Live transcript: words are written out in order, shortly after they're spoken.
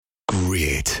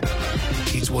grit.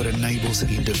 It's what enables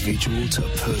an individual to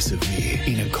persevere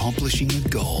in accomplishing a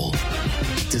goal,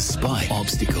 despite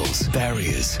obstacles,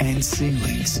 barriers and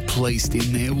ceilings placed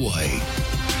in their way,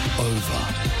 over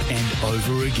and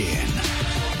over again.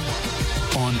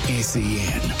 On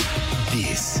SEN,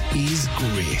 this is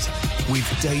Grit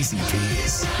with Daisy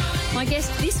Pearce. My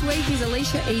guest this week is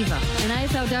Alicia Eva, an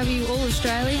AFLW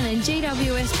All-Australian and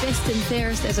GWS Best and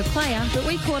Fairest as a player, but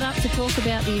we caught up to talk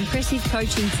about the impressive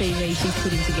coaching CV she's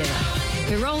putting together.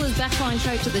 Her role as backline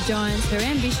coach at the Giants, her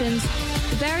ambitions,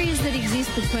 the barriers that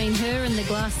exist between her and the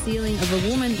glass ceiling of a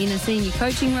woman in a senior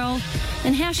coaching role,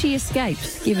 and how she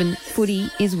escapes, given footy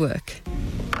is work.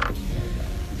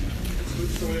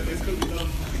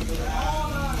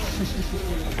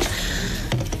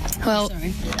 Well,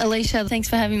 Alicia, thanks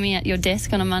for having me at your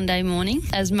desk on a Monday morning.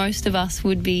 As most of us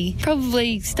would be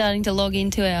probably starting to log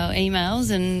into our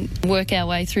emails and work our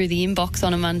way through the inbox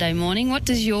on a Monday morning. What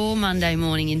does your Monday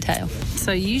morning entail?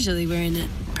 So usually we're in at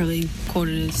probably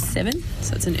 6:45,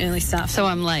 so it's an early start. So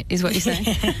I'm late, is what you're saying?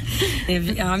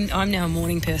 Yeah, I'm now a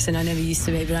morning person. I never used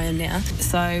to be, but I am now.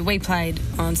 So we played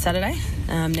on Saturday,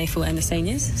 NEFL and the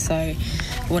seniors. So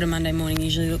what a Monday morning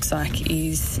usually looks like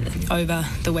is over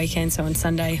the weekend. So on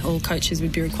Sunday, all coaches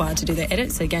would be required to do their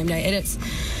edits, their game day edits,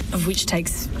 of which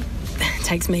takes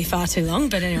me far too long.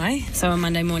 But anyway, so on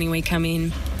Monday morning we come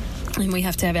in and we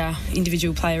have to have our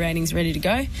individual player ratings ready to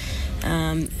go,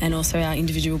 and also our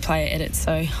individual player edits.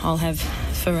 So I'll have,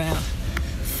 for our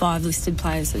 5 listed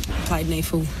players that played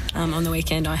NEFL on the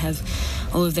weekend, I have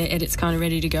all of their edits kind of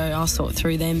ready to go. I'll sort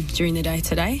through them during the day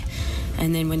today,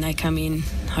 and then when they come in,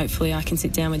 hopefully I can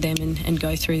sit down with them and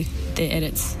go through their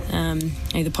edits,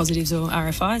 either positives or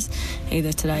RFIs,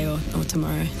 either today or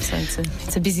tomorrow. So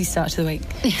it's a busy start to the week.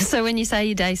 So when you say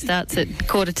your day starts at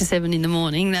 6:45 in the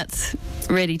morning, that's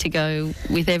ready to go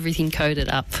with everything coded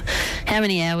up. How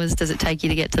many hours does it take you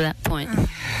to get to that point?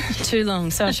 Too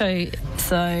long. So I'll show you.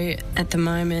 So at the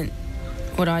moment,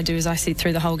 what I do is I sit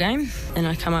through the whole game and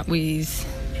I come up with...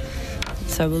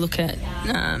 So we'll look at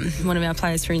one of our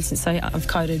players, for instance. So I've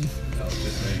coded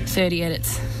 30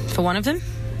 edits for one of them,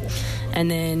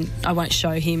 and then I won't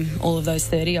show him all of those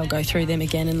 30. I'll go through them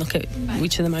again and look at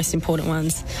which are the most important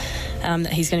ones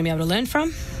that he's going to be able to learn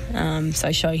from. So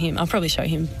I'll probably show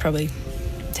him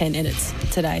 10 edits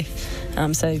today.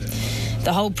 So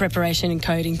the whole preparation and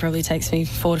coding probably takes me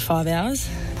 4 to 5 hours,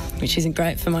 which isn't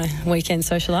great for my weekend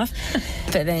social life.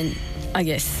 But then I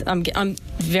guess I'm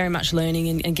very much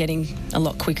learning and getting a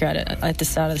lot quicker at it. At the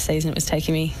start of the season, it was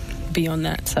taking me beyond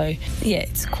that. So, yeah,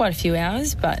 it's quite a few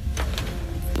hours, but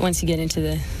once you get into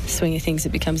the swing of things,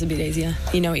 it becomes a bit easier.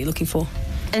 You know what you're looking for.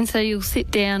 And so you'll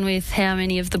sit down with how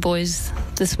many of the boys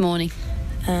this morning?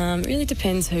 Really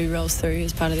depends who rolls through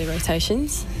as part of their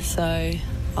rotations. So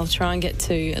I'll try and get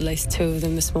to at least 2 of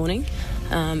them this morning,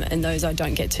 and those I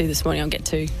don't get to this morning, I'll get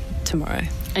to tomorrow.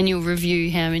 And you'll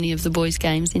review how many of the boys'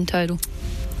 games in total?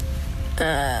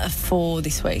 4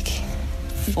 this week.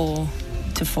 4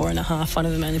 to 4.5. One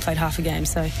of them only played half a game.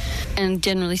 So, and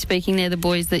generally speaking, they're the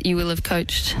boys that you will have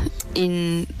coached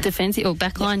in defensive or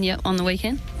backline, on the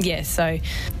weekend? Yeah, so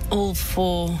all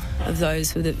 4 of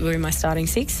those were in my starting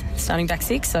back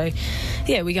 6. So,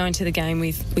 yeah, we go into the game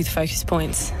with focus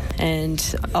points,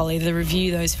 and I'll either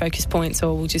review those focus points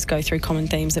or we'll just go through common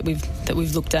themes that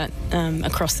we've looked at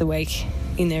across the week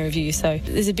in their review. So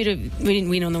there's we didn't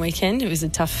win on the weekend. It was a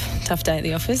tough day at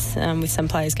the office with some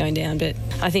players going down. But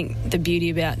I think the beauty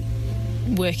about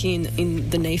working in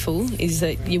the NEFL is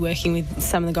that you're working with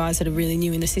some of the guys that are really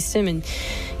new in the system, and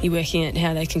you're working at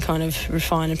how they can kind of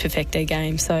refine and perfect their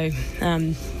game. So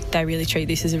they really treat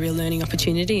this as a real learning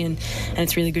opportunity, and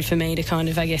it's really good for me to kind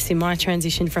of, I guess, in my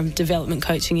transition from development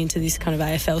coaching into this kind of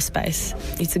AFL space,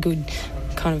 it's a good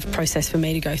kind of process for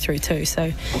me to go through too.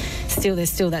 So there's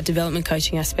still that development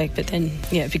coaching aspect, but then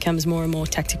it becomes more and more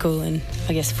tactical and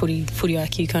I guess footy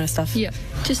IQ kind of stuff. Yeah.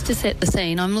 Just to set the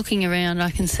scene, I'm looking around,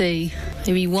 I can see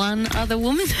maybe one other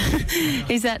woman.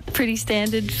 Is that pretty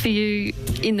standard for you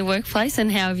in the workplace,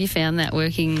 and how have you found that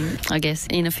working, I guess,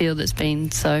 in a field that's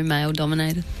been so male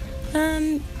dominated?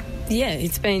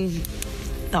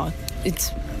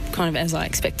 It's kind of as I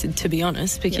expected, to be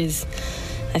honest, because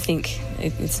I think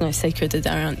it's no secret that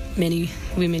there aren't many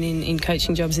women in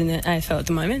coaching jobs in the AFL at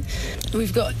the moment.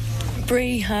 We've got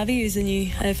Bree Harvey, who's the new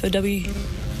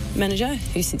AFLW manager,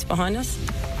 who sits behind us.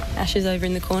 Ash is over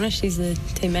in the corner. She's the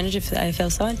team manager for the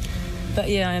AFL side. But,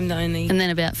 yeah, I am the only... And then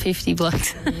about 50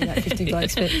 blokes. About 50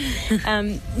 blokes. But,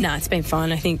 it's been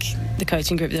fine. I think the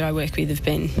coaching group that I work with have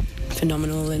been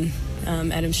phenomenal, and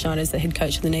Adam Schneider's the head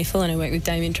coach of the NEFL, and I work with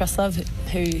Damien Truslove,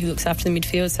 who looks after the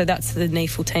midfield. So that's the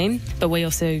NEFL team. But we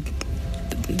also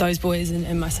those boys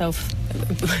and myself,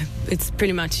 it's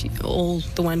pretty much all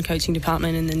the one coaching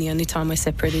department, and then the only time we're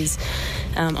separate is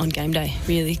on game day,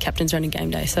 really, captain's running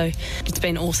game day. So it's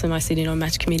been awesome. I sit in on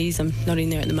match committees. I'm not in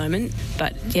there at the moment,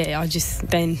 but yeah, I've just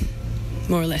been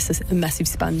more or less a massive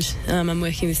sponge. I'm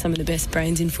working with some of the best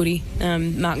brains in footy.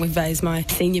 Mark McVeigh is my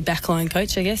senior backline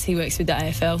coach, I guess. He works with the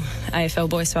AFL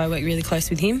boys, so I work really close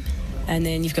with him. And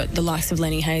then you've got the likes of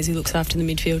Lenny Hayes, who looks after the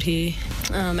midfield here.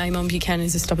 Amon Buchanan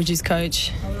is a stoppages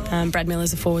coach. Brad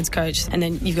Miller's a forwards coach. And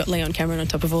then you've got Leon Cameron on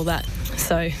top of all that.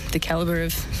 So the calibre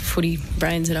of footy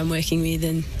brains that I'm working with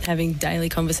and having daily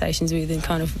conversations with and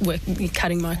kind of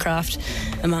cutting my craft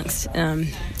amongst,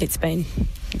 it's been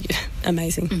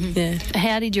amazing. Mm-hmm. Yeah.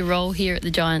 How did your role here at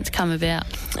the Giants come about?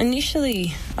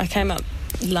 Initially, I came up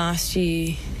last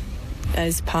year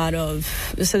as part of...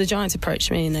 So the Giants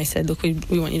approached me and they said, look, we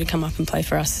want you to come up and play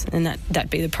for us, and that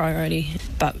be the priority.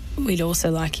 But we'd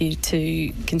also like you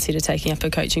to consider taking up a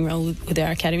coaching role with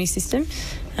our academy system,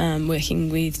 working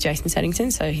with Jason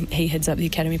Saddington. So he heads up the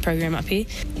academy program up here.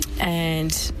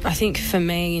 And I think for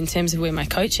me, in terms of where my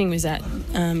coaching was at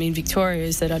in Victoria,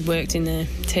 is that I'd worked in the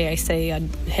TAC,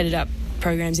 I'd headed up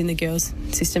programs in the girls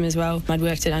system as well. I'd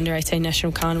worked at under-18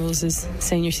 national carnivals as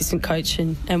senior assistant coach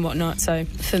and whatnot. So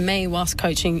for me, whilst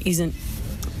coaching isn't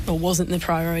or wasn't the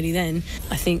priority then,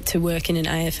 I think to work in an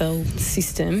AFL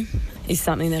system is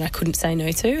something that I couldn't say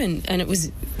no to, and it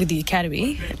was with the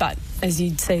academy. But as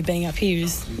you'd see, being up here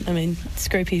is, I mean,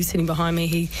 Scroopy who's sitting behind me,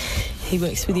 he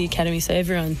works with the academy, so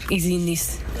everyone is in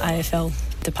this AFL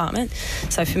department.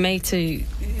 So for me to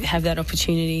have that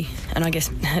opportunity, and I guess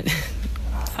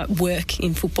work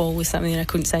in football was something that I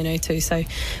couldn't say no to. So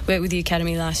worked with the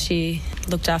academy last year,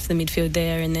 looked after the midfield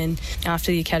there, and then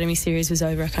after the academy series was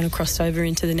over, I kind of crossed over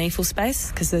into the NEFL space,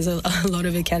 because there's a lot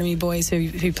of academy boys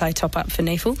who play top up for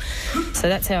NEFL. So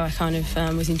that's how I kind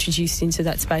of was introduced into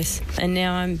that space. And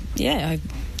now I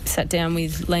sat down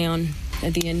with Leon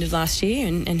at the end of last year,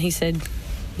 and he said,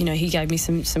 you know, he gave me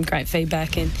some great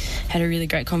feedback and had a really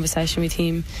great conversation with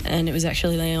him, and it was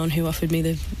actually Leon who offered me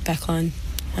the backline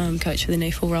coach for the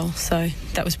NEFL role. So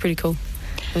that was pretty cool.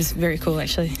 It was very cool,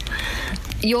 actually.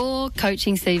 Your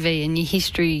coaching CV and your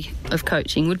history of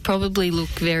coaching would probably look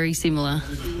very similar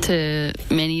to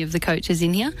many of the coaches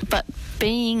in here. But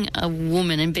being a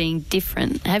woman and being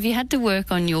different, have you had to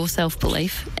work on your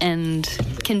self-belief and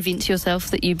convince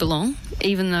yourself that you belong,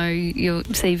 even though your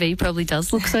CV probably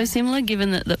does look so similar,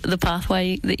 given the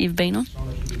pathway that you've been on?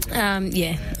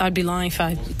 Yeah, I'd be lying if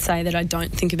I say that I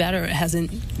don't think about it or it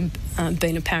hasn't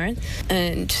been apparent.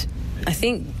 And I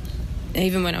think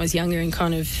even when I was younger and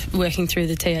kind of working through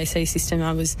the TAC system,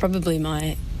 I was probably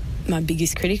my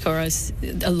biggest critic, or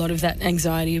a lot of that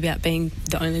anxiety about being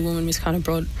the only woman was kind of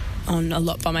brought on a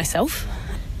lot by myself.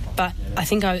 But I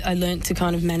think I learnt to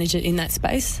kind of manage it in that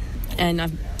space, and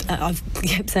I've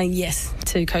kept saying yes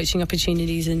to coaching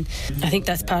opportunities, and I think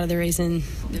that's part of the reason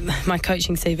my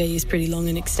coaching CV is pretty long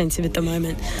and extensive at the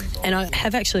moment. And I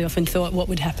have actually often thought what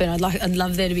would happen. I'd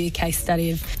love there to be a case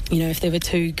study of, you know, if there were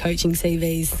two coaching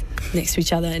CVs next to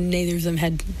each other and neither of them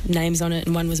had names on it,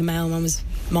 and one was a male and one was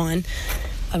mine.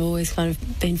 I've always kind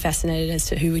of been fascinated as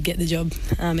to who would get the job,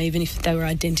 even if they were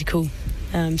identical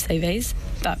CVs.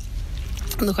 But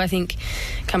look, I think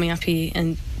coming up here,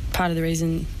 and part of the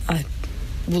reason I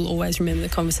will always remember the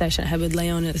conversation I had with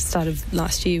Leon at the start of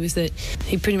last year was that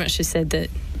he pretty much just said that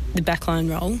the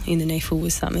backline role in the NEFL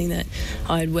was something that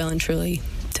I had well and truly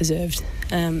deserved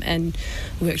and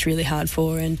worked really hard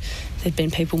for, and there'd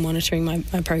been people monitoring my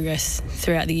progress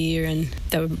throughout the year, and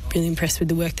they were really impressed with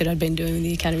the work that I'd been doing with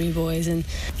the academy boys, and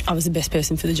I was the best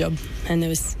person for the job, and there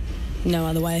was no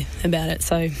other way about it.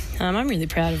 So I'm really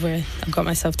proud of where I've got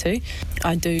myself to.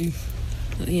 I do,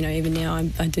 you know, even now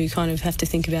I do kind of have to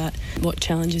think about what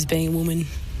challenges being a woman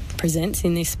presents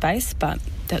in this space, but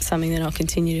that's something that I'll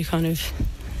continue to kind of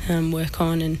work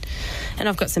on, and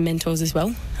I've got some mentors as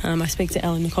well. I speak to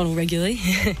Alan McConnell regularly.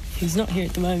 He's not here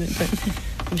at the moment, but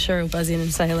I'm sure he'll buzz in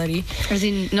and say hello to you. As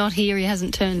in not here, he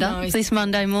hasn't turned up this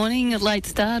Monday morning at late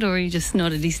start, or he just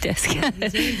not at his desk?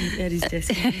 He's at his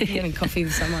desk. He's having coffee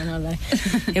with someone, I don't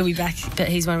know. He'll be back. But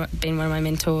he's been one of my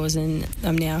mentors, and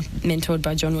I'm now mentored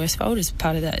by John Worsfold as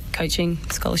part of that coaching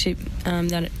scholarship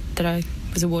that I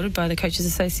was awarded by the Coaches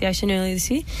Association earlier this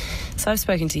year. So I've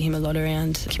spoken to him a lot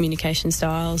around communication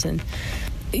styles, and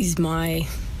is my...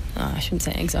 I shouldn't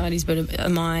say anxieties,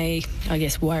 but my, I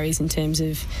guess, worries in terms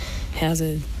of how's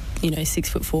a,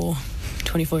 6'4",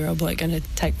 24-year-old bloke going to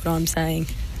take what I'm saying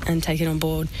and take it on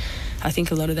board. I think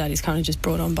a lot of that is kind of just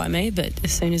brought on by me, but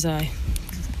as soon as I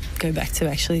go back to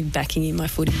actually backing in my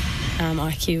footy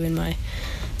IQ and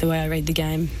the way I read the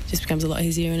game just becomes a lot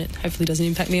easier, and it hopefully doesn't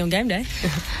impact me on game day.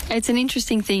 It's an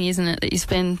interesting thing, isn't it, that you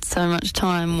spend so much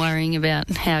time worrying about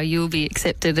how you'll be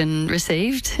accepted and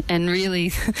received, and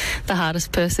really the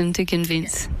hardest person to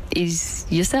convince is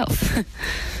yourself.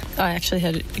 I actually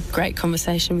had a great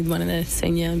conversation with one of the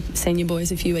senior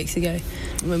boys a few weeks ago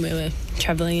when we were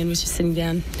travelling, and was just sitting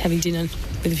down having dinner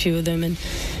with a few of them, and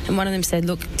one of them said,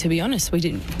 look, to be honest, we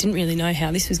didn't really know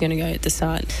how this was going to go at the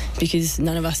start, because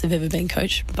none of us have ever been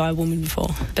coached by a woman before.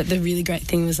 But the really great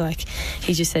thing was, like,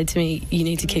 he just said to me, you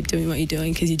need to keep doing what you're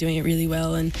doing because you're doing it really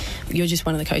well, and you're just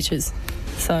one of the coaches.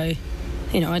 So,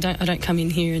 I don't come in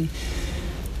here and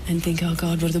think, oh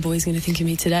God, what are the boys going to think of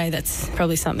me today? That's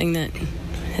probably something that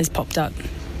has popped up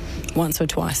once or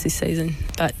twice this season.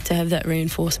 But to have that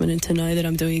reinforcement and to know that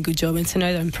I'm doing a good job, and to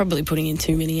know that I'm probably putting in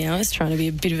too many hours trying to be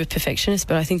a bit of a perfectionist,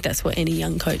 but I think that's what any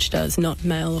young coach does, not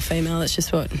male or female. That's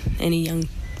just what any young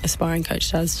aspiring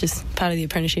coach does, just part of the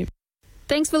apprenticeship.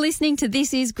 Thanks for listening to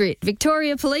This Is Grit.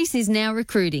 Victoria Police is now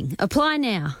recruiting. Apply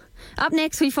now. Up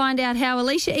next, we find out how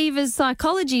Alicia Eva's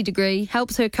psychology degree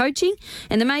helps her coaching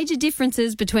and the major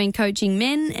differences between coaching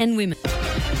men and women.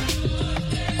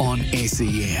 On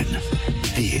SEN,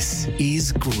 this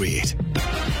is Grit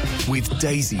with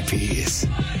Daisy Pearce.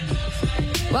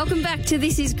 Welcome back to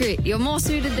This Is Grit. You're more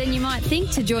suited than you might think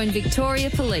to join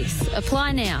Victoria Police.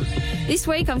 Apply now. This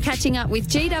week I'm catching up with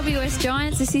GWS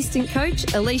Giants assistant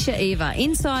coach Alicia Eva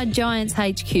inside Giants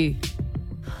HQ.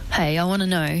 Hey, I want to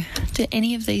know, do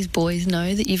any of these boys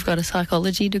know that you've got a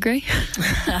psychology degree?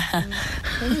 I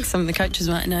think some of the coaches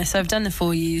might know. So I've done the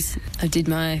 4 years. I did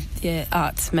my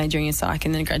arts, majoring in psych,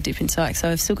 and then a grad dip in psych. So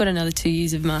I've still got another 2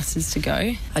 years of masters to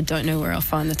go. I don't know where I'll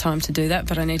find the time to do that,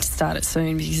 but I need to start it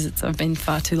soon because I've been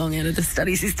far too long out of the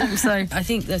study system. So I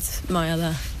think that's my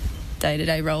other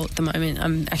day-to-day role at the moment.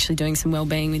 I'm actually doing some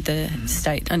wellbeing with the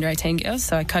state under-18 girls,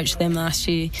 so I coached them last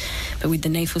year, but with the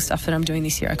NEFL stuff that I'm doing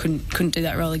this year, I couldn't do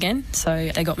that role again, so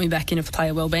they got me back in a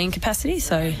player wellbeing capacity,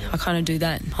 so I kind of do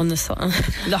that on the side.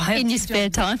 In your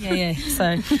spare time? Yeah. So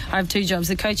I have 2 jobs.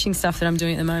 The coaching stuff that I'm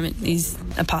doing at the moment is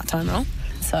a part-time role,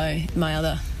 so my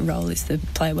other role is the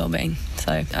player wellbeing.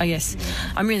 So I guess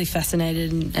I'm really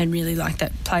fascinated and really like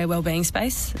that player wellbeing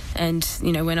space. And,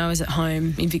 when I was at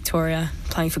home in Victoria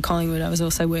playing for Collingwood, I was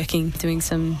also doing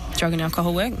some drug and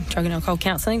alcohol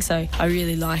counselling. So I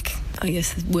really like,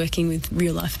 working with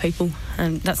real life people.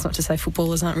 And that's not to say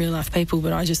footballers aren't real life people,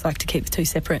 but I just like to keep the two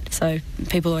separate. So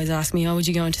people always ask me, would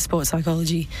you go into sports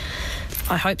psychology?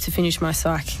 I hope to finish my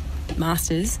psych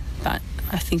masters, but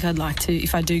I think I'd like to,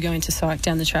 if I do go into psych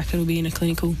down the track, it'll be in a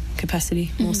clinical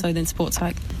capacity more so than sports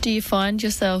psych. Do you find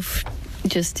yourself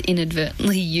just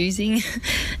inadvertently using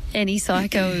any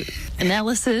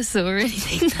psychoanalysis or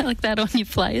anything like that on your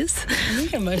players? I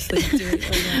think I mostly do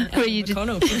it Where you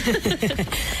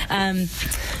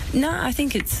No, I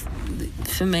think it's,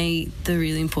 for me, the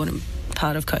really important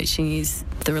part of coaching is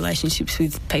the relationships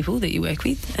with people that you work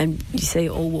with, and you see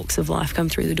all walks of life come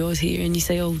through the doors here, and you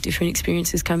see all different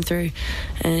experiences come through,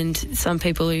 and some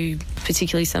people who,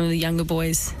 particularly some of the younger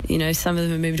boys, some of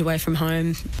them have moved away from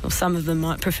home, or some of them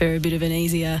might prefer a bit of an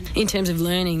easier, in terms of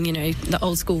learning, the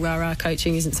old school rah-rah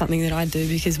coaching isn't something that I do,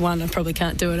 because one, I probably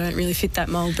can't do it, I don't really fit that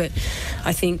mould, but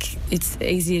I think it's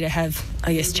easier to have,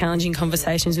 challenging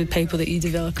conversations with people that you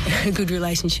develop a good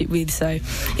relationship with. So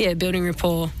building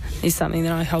rapport is something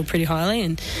that I hold pretty highly,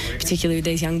 and particularly with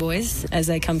these young boys as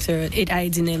they come through it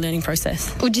aids in their learning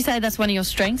process. Would you say that's one of your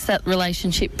strengths, that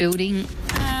relationship building?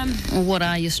 Or what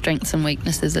are your strengths and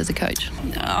weaknesses as a coach?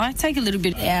 I take a little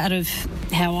bit out of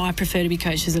how I prefer to be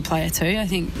coached as a player too. I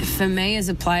think for me as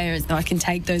a player, I can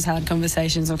take those hard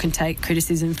conversations, or can take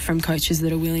criticism from coaches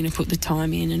that are willing to put the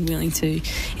time in and willing to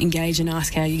engage and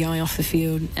ask how you're going off the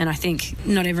field. And I think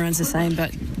not everyone's the same,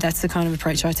 but that's the kind of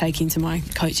approach I take into my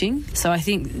coaching. So I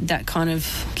think that kind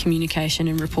of communication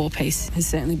and rapport piece has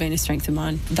certainly been a strength of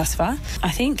mine thus far. I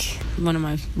think one of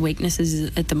my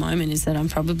weaknesses at the moment is that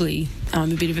I'm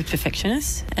a bit of a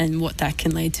perfectionist, and what that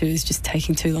can lead to is just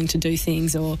taking too long to do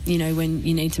things, or when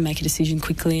you need to make a decision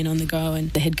quickly and on the go,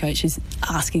 and the head coach is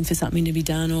asking for something to be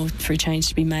done or for a change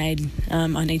to be made.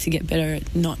 I need to get better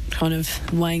at not kind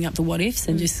of weighing up the what ifs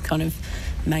and just kind of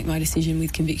make my decision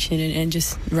with conviction and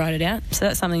just write it out. So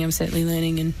that's something I'm certainly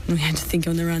learning, and we had to think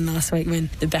on the run last week when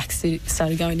the back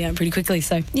started going down pretty quickly.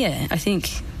 So I think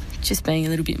just being a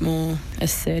little bit more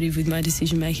assertive with my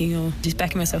decision making, or just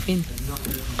backing myself in.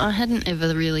 I hadn't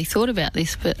ever really thought about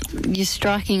this, but you're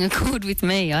striking a chord with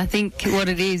me. I think what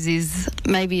it is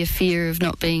maybe a fear of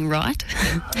not being right.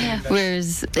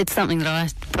 Whereas it's something that I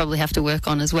probably have to work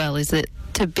on as well, is that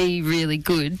to be really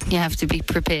good, you have to be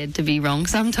prepared to be wrong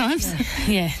sometimes.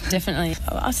 Yeah, definitely.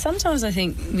 Sometimes I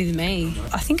think with me,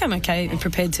 I think I'm okay and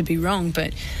prepared to be wrong,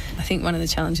 but I think one of the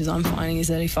challenges I'm finding is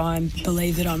that if I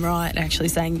believe that I'm right, actually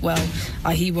saying, well,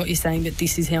 I hear what you're saying, but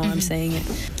this is how I'm seeing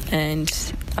it. And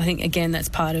I think, again, that's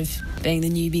part of being the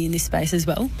newbie in this space as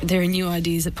well. There are new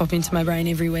ideas that pop into my brain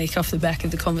every week off the back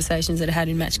of the conversations that I had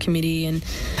in match committee, and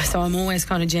so I'm always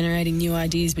kind of generating new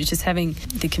ideas, but just having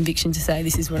the conviction to say,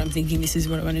 this is what I'm thinking, this is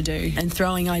what I want to do, and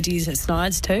throwing ideas at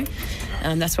Snides too.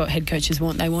 That's what head coaches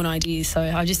want. They want ideas, so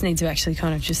I just need to actually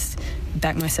kind of just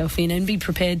back myself in and be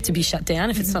prepared to be shut down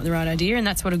if it's not the right idea, and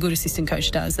that's what a good assistant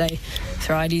coach does. They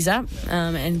throw ideas up,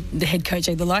 and the head coach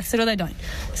either likes it or they don't.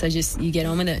 So just you get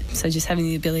on with it. So just having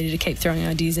the ability to keep throwing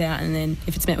ideas out, and then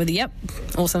if it's met with a yep,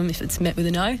 awesome. If it's met with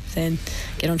a no, then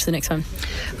get on to the next one.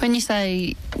 When you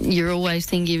say you're always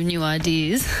thinking of new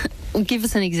ideas, give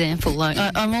us an example. Like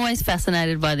I'm always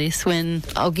fascinated by this. When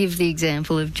I'll give the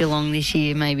example of Geelong this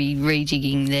year, maybe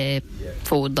rejigging their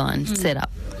forward line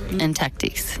setup and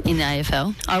tactics in the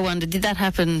AFL. I wonder, did that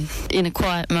happen in a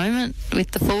quiet moment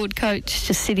with the forward coach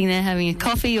just sitting there having a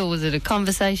coffee, or was it a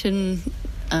conversation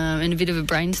and a bit of a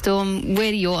brainstorm? Where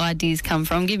do your ideas come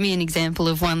from? Give me an example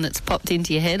of one that's popped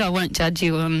into your head. I won't judge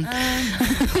you on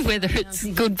whether it's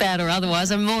good, bad or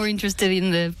otherwise. I'm more interested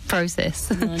in the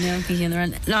process. No, I'm thinking on the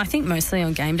run. No, I think mostly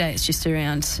on game day it's just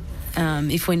around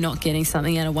if we're not getting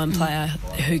something out of one player,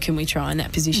 who can we try in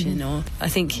that position? Or I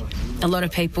think a lot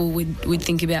of people would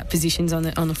think about positions on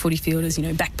the footy field as,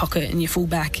 back pocket and your full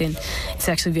back, and it's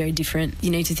actually very different. You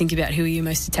need to think about who are your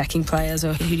most attacking players,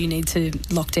 or who do you need to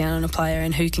lock down on a player,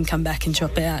 and who can come back and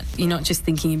drop out. You're not just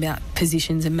thinking about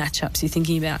positions and matchups, you're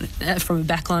thinking about from a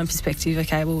backline perspective,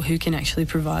 okay, well, who can actually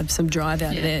provide some drive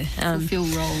out of there. Fulfill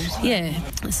roles. Yeah,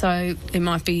 so it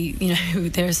might be,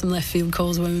 there are some left field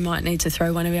calls where we might need to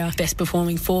throw one of our best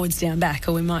performing forwards down back,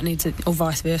 or we might need to, or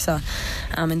vice versa,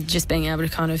 and just being able to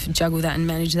kind of juggle that and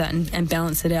manage that and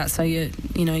balance it out, so you're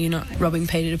not robbing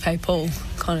Peter to pay Paul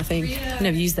kind of thing. I've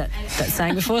never used that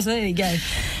saying before, so there you go.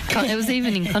 It was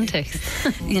even in context.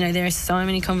 There are so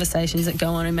many conversations that go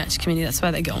on in match committee. That's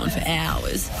why they go on for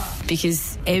hours,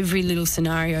 because every little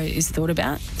scenario is thought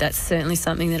about. That's certainly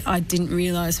something that I didn't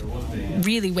realise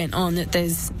really went on, that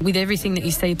there's, with everything that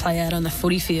you see play out on the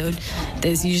footy field,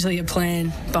 there's usually a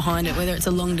plan behind it, whether it's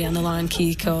a long down the line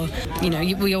kick or,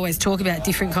 we always talk about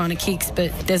different kind of kicks,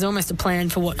 but there's almost a plan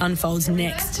for what unfolds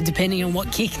next, depending on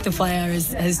what kick the player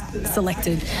has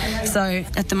selected. So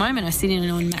at the moment I sit in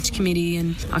on match committee,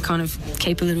 and I kind of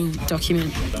keep a little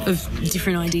document of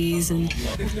different ideas, and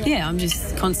I'm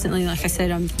just constantly, like I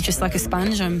said, I'm just like a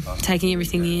sponge. I'm taking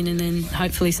everything in, and then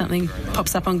hopefully something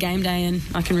pops up on game day and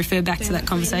I can refer back to that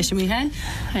conversation we had.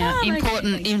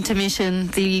 Important intermission,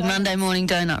 the Monday morning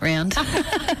donut round.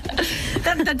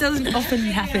 That doesn't often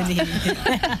happen here.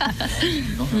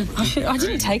 I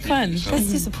didn't take one.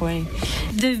 That's disappointing.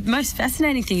 The most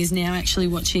fascinating thing is now actually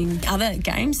watching other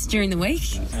games during the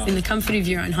week in the comfort of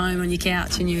your own home on your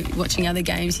couch, and you're watching other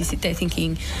games. You sit there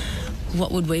thinking,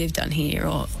 what would we have done here?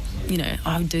 Or,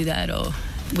 I would do that, or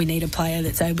we need a player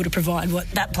that's able to provide what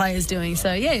that player's doing.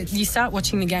 So, you start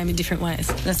watching the game in different ways,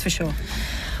 that's for sure.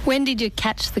 When did you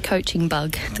catch the coaching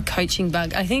bug? The coaching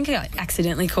bug, I think I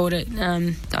accidentally caught it.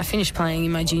 I finished playing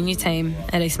in my junior team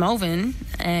at East Malvern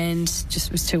and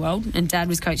just was too old, and Dad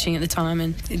was coaching at the time,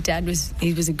 and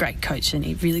he was a great coach, and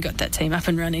he really got that team up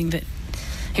and running, but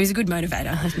he was a good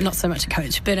motivator, not so much a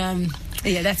coach. But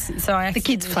the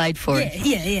kids played for it.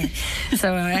 Yeah.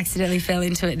 So I accidentally fell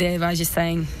into it there by just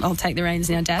saying, I'll take the reins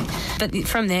now, Dad. But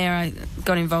from there I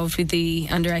got involved with the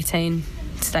under-18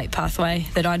 state pathway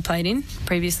that I'd played in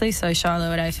previously. So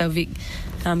Shiloh at AFL Vic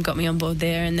got me on board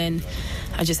there, and then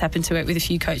I just happened to work with a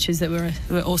few coaches that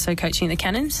were also coaching the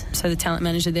Cannons. So the talent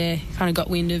manager there kind of got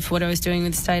wind of what I was doing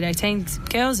with the state 18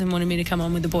 girls and wanted me to come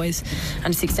on with the boys,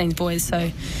 under 16s boys. So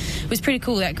it was pretty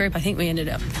cool, that group. I think we ended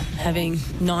up having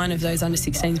 9 of those under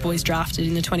 16s boys drafted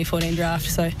in the 2014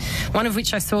 draft. So one of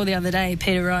which I saw the other day,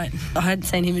 Peter Wright. I hadn't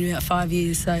seen him in about 5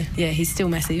 years. So he's still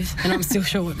massive and I'm still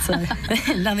short. So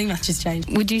nothing much has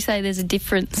changed. Would you say there's a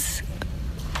difference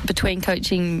between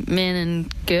coaching men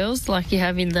and girls like you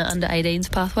have in the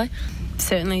under-18s pathway?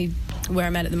 Certainly where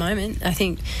I'm at the moment. I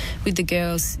think with the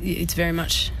girls it's very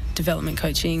much development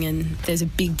coaching, and there's a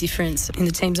big difference in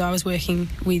the teams I was working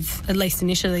with. At least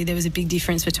initially there was a big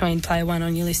difference between player 1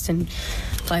 on your list and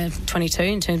player 22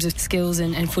 in terms of skills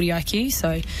and footy IQ.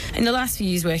 So in the last few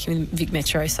years working with Vic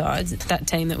Metro sides, that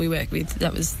team that we worked with,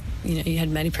 that was, you had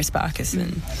Maddie Presparkas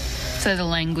and so the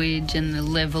language and the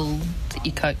level that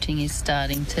your coaching is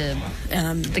starting to,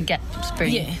 the gap's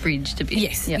being bridged a bit.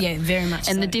 Yes, yeah, very much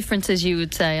And so. the differences, you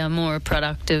would say, are more a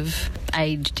product of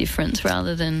age difference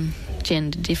rather than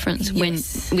gender difference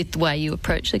with the way you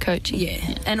approach the coaching. Yeah,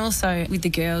 and also with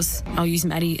the girls, I'll use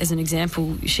Maddie as an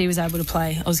example. She was able to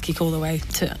play Auskick all the way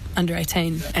to under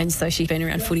 18, and so she'd been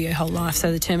around footy her whole life,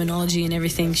 so the terminology and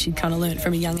everything she'd kind of learnt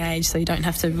from a young age, so you don't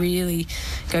have to really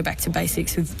go back to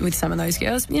basics with some of those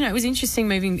girls. You know, it was interesting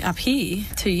moving up here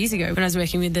 2 years ago when I was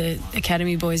working with the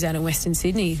academy boys out in Western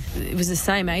Sydney. It was the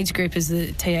same age group as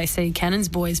the TAC Cannons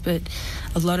boys, but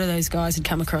a lot of those guys had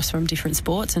come across from different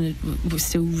sports and it was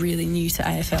still really new to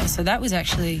AFL, so that was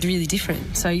actually really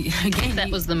different. So again, that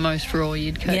was the most raw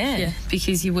you'd coach. Yeah,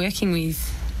 because you're working with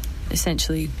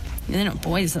essentially, they're not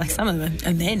boys, like some of them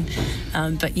are men,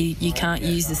 but you can't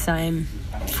use the same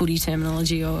footy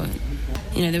terminology or,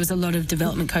 you know, there was a lot of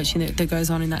development coaching that goes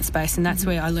on in that space, and that's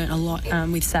where I learnt a lot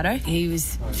with Sato. He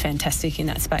was fantastic in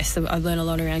that space, so I learned a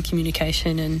lot around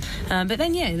communication. And but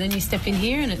then you step in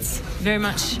here and it's very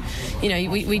much, you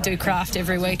know, we do craft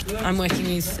every week. I'm working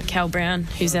with Cal Brown,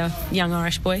 who's our young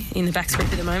Irish boy in the backs group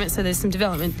at the moment, so there's some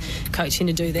development coaching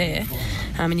to do there,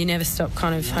 and you never stop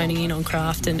kind of honing in on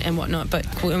craft and whatnot. But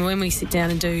when we sit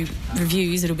down and do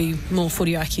reviews, it'll be more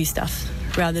footy IQ stuff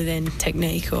rather than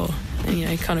technique or, you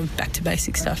know, kind of back to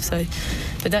basic stuff. So,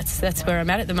 but that's where I'm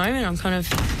at the moment. I'm kind of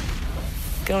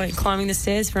climbing the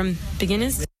stairs from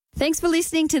beginners. Thanks for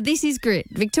listening to This Is Grit.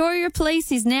 Victoria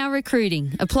Police is now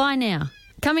recruiting. Apply now.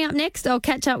 Coming up next, I'll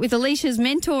catch up with Alicia's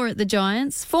mentor at the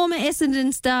Giants, former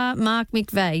Essendon star Mark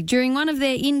McVeigh, during one of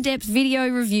their in-depth video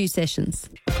review sessions.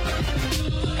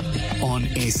 On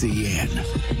SEN,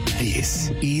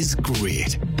 this is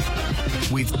Grit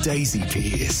with Daisy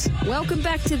Pearce. Welcome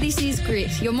back to This Is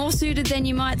Grit. You're more suited than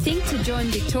you might think to join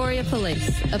Victoria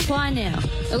Police. Apply now.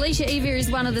 Alicia Eva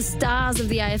is one of the stars of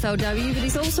the AFLW, but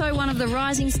is also one of the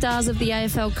rising stars of the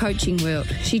AFL coaching world.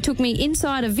 She took me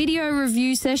inside a video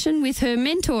review session with her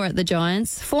mentor at the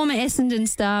Giants, former Essendon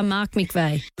star Mark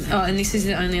McVeigh. Oh, and this is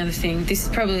the only other thing. This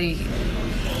is probably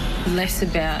less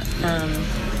about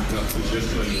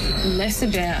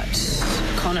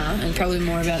Connor and probably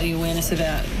more about the awareness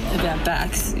about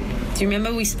backs. Do you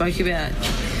remember we spoke about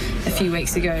a few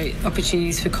weeks ago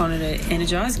opportunities for Connor to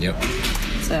energise? Yep.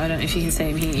 So I don't know if you can see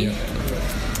him here. Yep.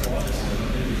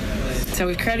 So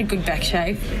we've created good back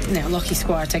shape. Now Lockie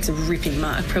Squire takes a ripping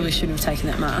mark. Probably shouldn't have taken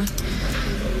that mark.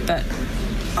 But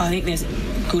I think there's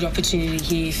good opportunity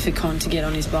here for Con to get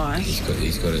on his bike. He's got to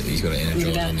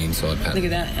energise on the inside pattern. Look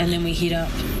at that. And then we hit up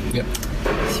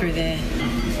through there.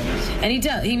 And he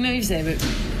does. He moves there, but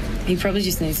he probably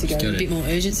just needs to go with a bit more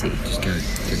urgency. Just go.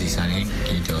 Does he say anything?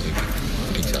 Can you tell if he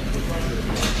picks up?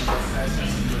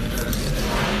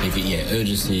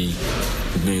 Urgency,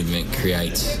 movement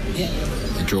creates. Yeah.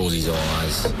 It draws his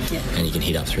eyes, and he can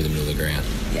hit up through the middle of the ground.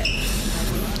 Yeah.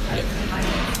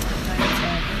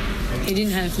 He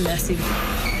didn't have massive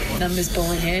numbers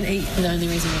ball in hand. The only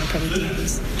reason why I probably did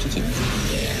was kicking.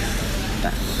 Yeah.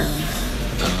 But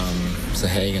so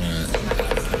how are you gonna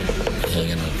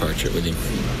approach it with him?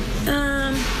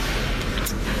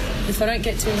 If I don't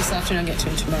get to him this afternoon, I'll get to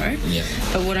him tomorrow. Yeah.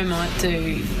 But what I might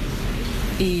do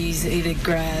is either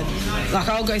grab, like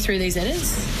I'll go through these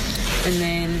edits, and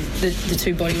then the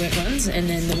two bodywork ones, and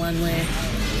then the one where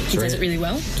he does it really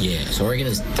well. Yeah. So I reckon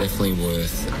it's definitely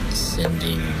worth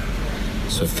sending.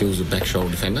 So Phil's a back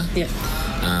shoulder defender. Yeah.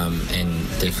 And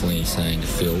definitely saying to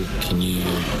Phil, can you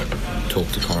talk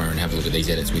to Connor and have a look at these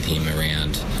edits with him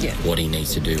around what he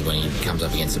needs to do when he comes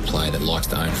up against a player that likes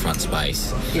to own front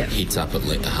space, hits up at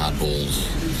the hard balls.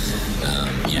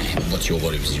 What's your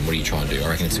body position? What are you trying to do? I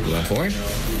reckon it's a good one for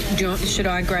him. Should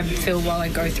I grab Phil while I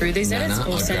go through these edits,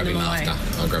 or send them away?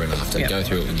 I'll grab him after. Go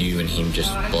through it with you and him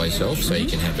just by yourself, so you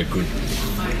can have a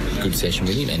good session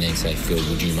with him, and then say, Phil,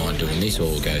 would you mind doing this?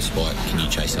 Or go, Spike, can you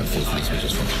chase up Phil for this? Which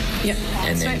is fine. Yep.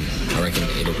 And then I reckon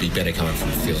it'll be better coming from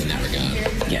Phil in that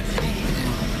regard. Yep.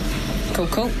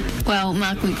 Cool. Well,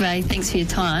 Mark McVeigh, thanks for your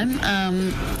time.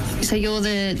 So you're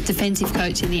the defensive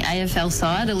coach in the AFL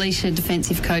side, Alicia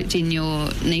defensive coach in your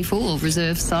NEFL or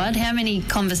reserve side. How many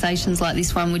conversations like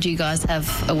this one would you guys have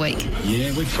a week?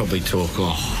 Yeah, we'd probably talk,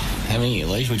 how many at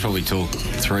least? We'd probably talk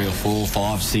 3 or 4,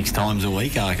 5, 6 times a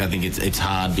week. I think it's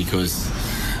hard because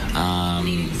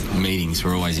meetings,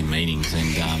 we're always in meetings,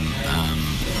 and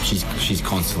she's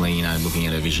constantly, looking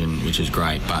at her vision, which is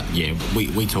great. But yeah,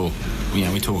 we talk.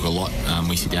 We talk a lot.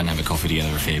 We sit down and have a coffee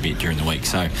together a fair bit during the week.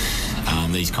 So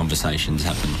these conversations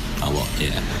happen a lot.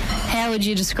 Yeah. How would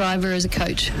you describe her as a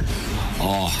coach?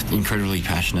 Incredibly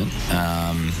passionate,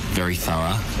 very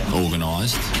thorough,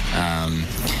 organised,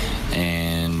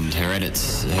 and her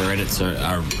edits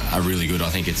are really good. I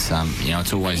think it's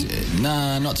it's always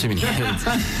not too many edits.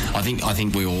 I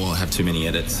think we all have too many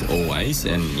edits always,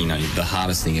 and the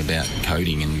hardest thing about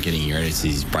coding and getting your edits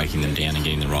is breaking them down and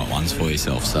getting the right ones for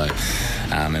yourself. So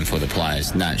and for the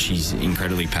players, she's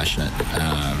incredibly passionate,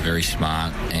 very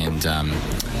smart, and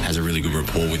has a really good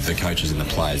rapport with the coaches and the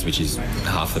players, which is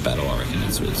half the battle, I reckon.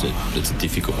 It's a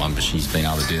difficult one, but she's been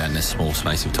able to do that in a small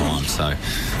space of time. So,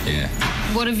 yeah.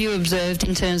 What have you observed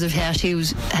in terms of how she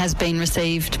has been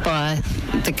received by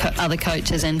the other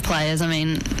coaches and players? I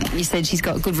mean, you said she's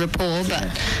got good rapport, but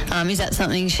is that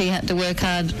something she had to work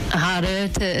harder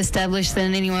to establish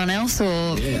than anyone else? Or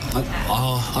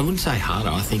I wouldn't say harder.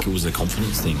 I think it was a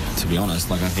confidence thing, to be honest.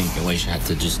 Like, I think Alicia had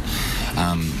to just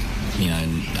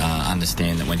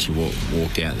understand that when she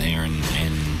walked out there and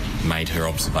made her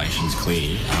observations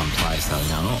clear, players started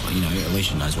going,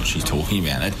 Alicia knows what she's talking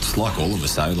about. It's like all of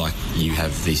us, though. Like, you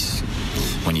have this,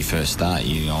 when you first start,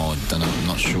 I'm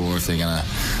not sure if they're going to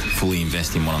fully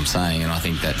invest in what I'm saying, and I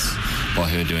think that's by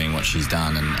her doing what she's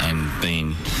done and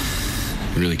being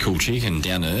a really cool chick and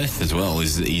down to earth as well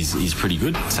is pretty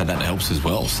good, so that helps as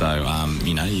well. So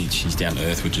she's down to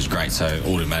earth, which is great, so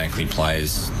automatically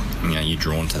players, you're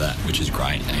drawn to that, which is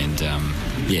great. And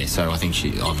so I think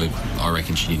I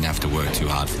reckon she didn't have to work too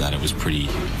hard for that. It was pretty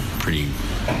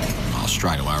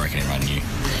straight away. I reckon everyone knew.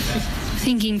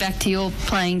 Thinking back to your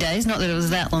playing days, not that it was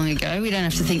that long ago, we don't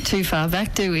have to think too far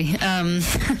back, do we?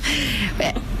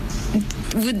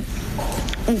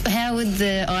 How would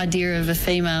the idea of a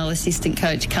female assistant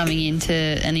coach coming into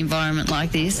an environment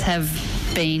like this have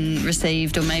been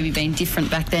received, or maybe been different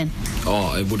back then?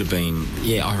 It would have been,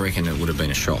 I reckon it would have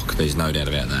been a shock. There's no doubt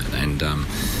about that. And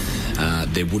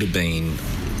there would have been,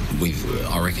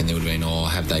 I reckon there would have been,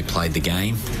 have they played the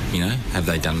game? Have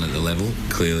they done it at the level?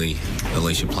 Clearly,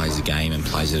 Alicia plays the game and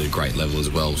plays it at a great level as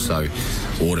well. So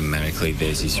automatically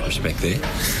there's this respect there.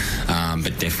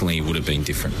 But definitely it would have been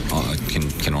different. I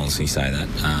can honestly say that.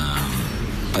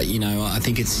 But I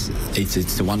think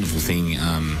it's a wonderful thing.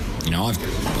 I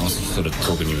was sort of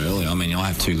talking to you earlier. I mean, I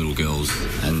have two little girls,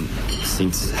 and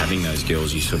since having those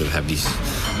girls, you sort of have this.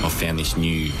 I've found this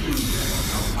new,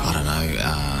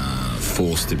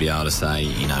 force to be able to say,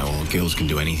 girls can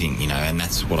do anything, and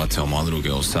that's what I tell my little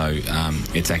girls. So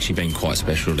it's actually been quite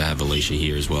special to have Alicia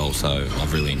here as well. So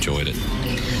I've really enjoyed it.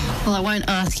 Well, I won't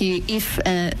ask you if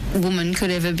a woman could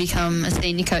ever become a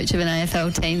senior coach of an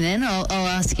AFL team then. I'll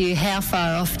ask you, how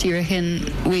far off do you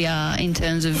reckon we are in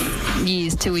terms of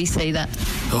years till we see that?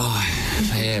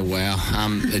 Wow.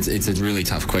 It's a really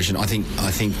tough question. I think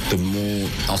the more,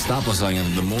 I'll start by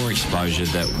saying the more exposure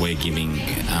that we're giving,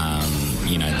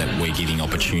 that we're giving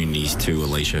opportunities to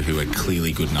Alicia, who are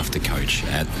clearly good enough to coach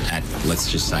at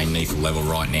let's just say NEAFL level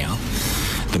right now,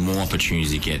 the more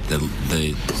opportunities you get,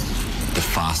 the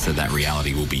faster that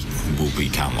reality will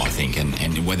become, I think,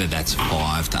 and whether that's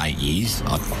 5 to 8 years,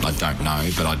 I don't know,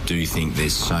 but I do think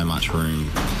there's so much room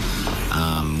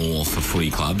more for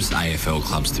footy clubs, AFL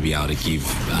clubs, to be able to give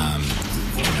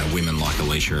women like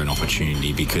Alicia an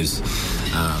opportunity, because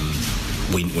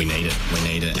we need it. We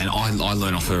need it, and I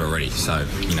learn off her already. So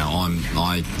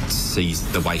I see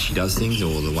the way she does things,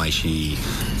 or the way she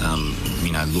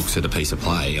looks at a piece of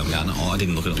play. I'm going, I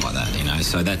didn't look at it like that.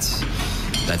 So that's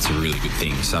a really good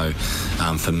thing. So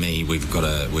for me, we've got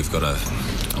to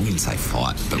I wouldn't say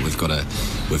fight, but we've got to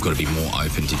be more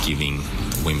open to giving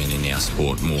women in our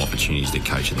sport more opportunities to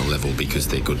coach at the level, because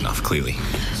they're good enough, clearly.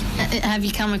 Have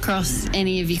you come across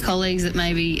any of your colleagues that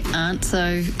maybe aren't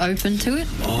so open to it?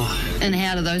 And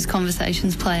how do those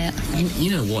conversations play out?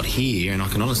 You know what, here, and I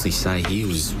can honestly say here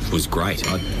was great.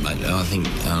 I think,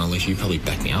 Alicia, you probably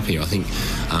back me up here. I think,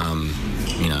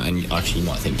 and actually you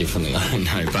might think differently, I don't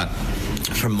know, but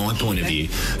from my point of view,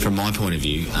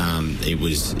 it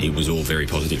was all very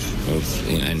positive,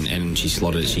 and she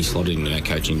slotted into that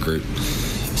coaching group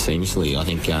seamlessly. I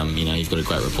think you've got a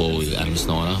great rapport with Adam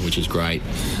Snyder, which is great,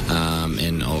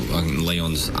 and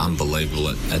Leon's unbelievable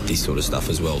at this sort of stuff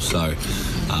as well. So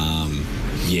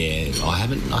I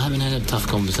haven't had a tough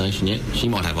conversation yet. She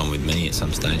might have one with me at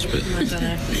some stage, but I don't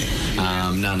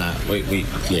know. No.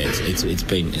 It's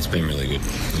been really good.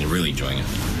 I'm really enjoying it.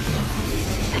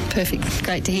 Perfect.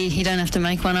 Great to hear. You don't have to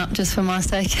make one up just for my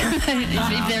sake.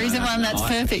 If there isn't one, that's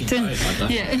perfect.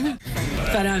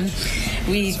 But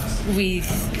with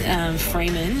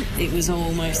Freeman, it was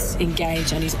almost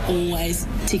engaged, and he's always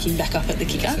ticking back up at the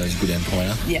kicker. So he's a good end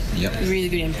pointer. Yep. Really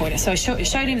good end pointer. So I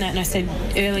showed him that, and I said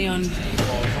early on,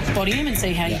 body him and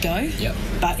see how you go. Yep.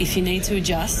 But if you need to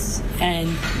adjust, and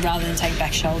rather than take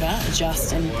back shoulder,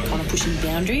 adjust and kind of push in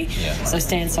boundary. Yep. So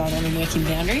stand side on and work in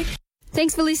boundary.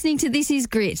 Thanks for listening to This Is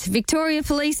Grit. Victoria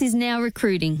Police is now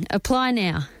recruiting. Apply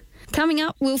now. Coming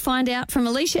up, we'll find out from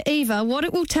Alicia Eva what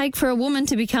it will take for a woman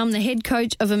to become the head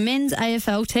coach of a men's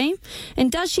AFL team,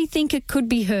 and does she think it could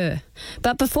be her?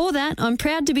 But before that, I'm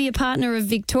proud to be a partner of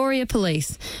Victoria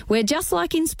Police, where just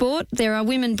like in sport, there are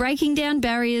women breaking down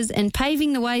barriers and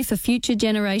paving the way for future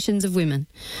generations of women.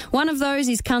 One of those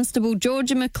is Constable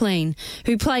Georgia McLean,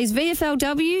 who plays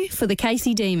VFLW for the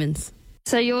Casey Demons.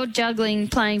 So you're juggling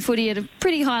playing footy at a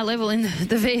pretty high level in the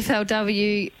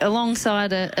VFLW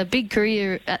alongside a big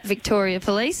career at Victoria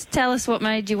Police. Tell us what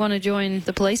made you want to join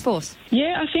the police force.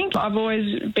 Yeah, I think I've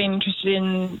always been interested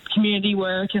in community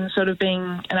work and sort of being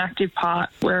an active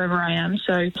part wherever I am.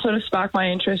 So it sort of sparked my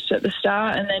interest at the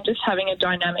start, and then just having a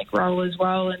dynamic role as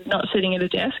well and not sitting at a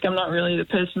desk. I'm not really the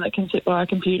person that can sit by a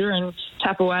computer and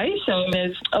tap away. So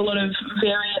there's a lot of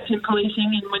variance in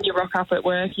policing, and when you rock up at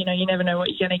work, you never know what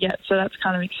you're going to get. So that's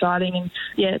kind of exciting, and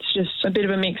yeah, it's just a bit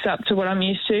of a mix up to what I'm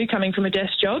used to coming from a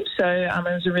desk job. So it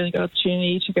was a really good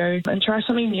opportunity to go and try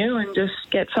something new and just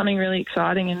get something really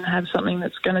exciting and have something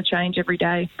that's going to change every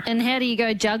day. And how do you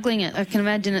go juggling it? I can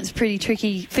imagine it's pretty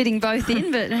tricky fitting both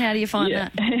in, but how do you find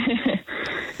that?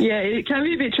 Yeah, it can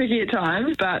be a bit tricky at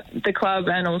times, but the club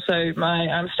and also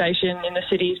my station in the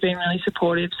city has been really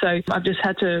supportive. So I've just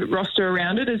had to roster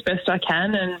around it as best I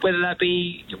can, and whether that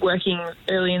be working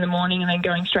early in the morning and then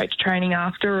going straight to training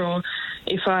after, or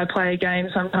if I play a game,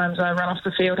 sometimes I run off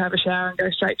the field, have a shower and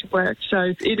go straight to work.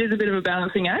 So it is a bit of a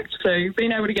balancing act. So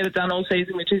being able to get it done all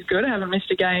season, which is good. I haven't missed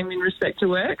a game in respect to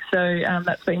work, so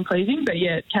that's been pleasing. But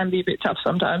yeah, it can be a bit tough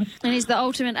sometimes. And is the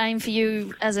ultimate aim for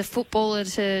you as a footballer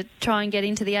to try and get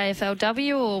into the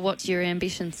AFLW, or what's your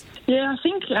ambitions? Yeah, I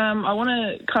think I want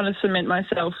to kind of cement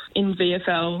myself in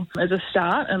VFL as a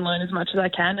start and learn as much as I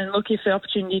can. And look, if the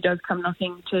opportunity does come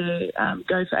knocking to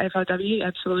go for AFLW,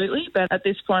 absolutely. But at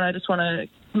this point, I just want to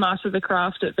master the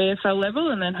craft at VFL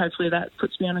level, and then hopefully that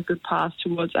puts me on a good path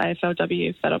towards AFLW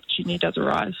if that opportunity does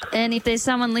arise. And if there's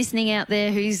someone listening out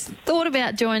there who's thought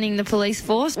about joining the police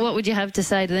force, what would you have to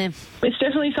say to them? It's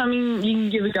definitely something you can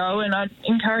give a go, and I'd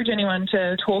encourage anyone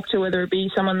to talk to, whether it be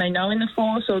someone they know in the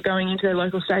force or going into their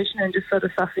local station and just sort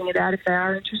of sussing it out if they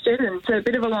are interested. And it's a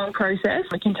bit of a long process.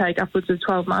 It can take upwards of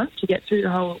 12 months to get through the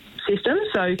whole system.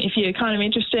 So if you're kind of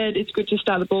interested, it's good to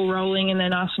start the ball rolling and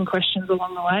then ask some questions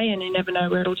along the way, and you never know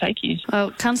where it'll take you.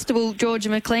 Well, Constable Georgia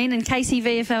McLean and Casey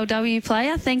VFLW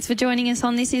player, thanks for joining us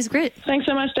on This Is Grit. Thanks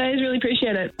so much, Days. Really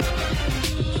appreciate it.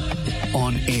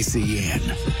 On SEN,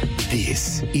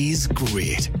 this is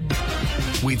Grit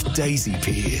with Daisy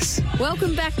Pearce.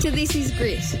 Welcome back to This Is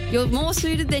Grit. You're more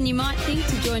suited than you might think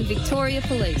to join Victoria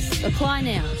Police. Apply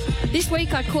now. This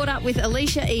week I caught up with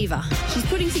Alicia Eva. She's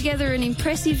putting together an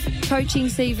impressive coaching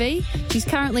CV. She's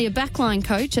currently a backline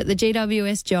coach at the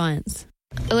GWS Giants.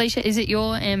 Alicia, is it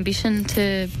your ambition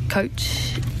to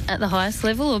coach at the highest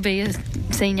level or be a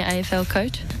senior AFL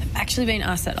coach? I've actually been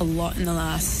asked that a lot in the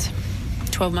last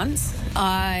 12 months.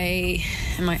 My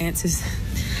answers,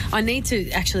 I need to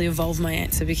actually evolve my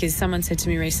answer, because someone said to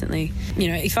me recently,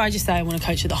 if I just say I want to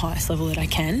coach at the highest level that I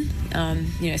can,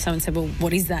 someone said, well,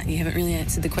 what is that? And you haven't really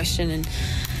answered the question. And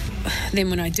then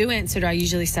when I do answer it, I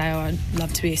usually say, I'd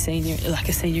love to be a senior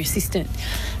assistant.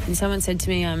 And someone said to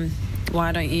me,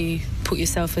 why don't you put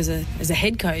yourself as a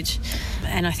head coach?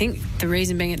 And I think the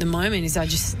reason being at the moment is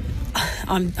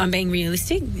I'm being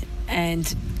realistic,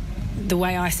 and the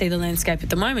way I see the landscape at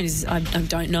the moment is I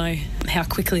don't know how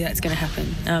quickly that's going to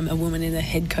happen, a woman in a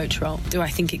head coach role. Do I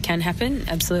think it can happen?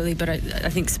 Absolutely, but I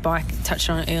think Spike touched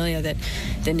on it earlier, that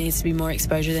there needs to be more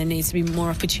exposure, there needs to be more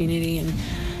opportunity, and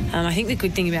I think the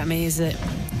good thing about me is that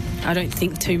I don't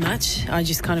think too much. I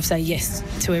just kind of say yes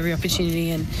to every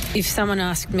opportunity. And if someone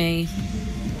asked me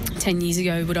 10 years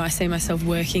ago, would I see myself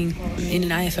working in an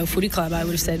AFL footy club, I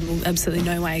would have said, well, absolutely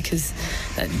no way, because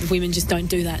women just don't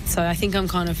do that. So I think I'm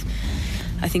kind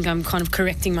of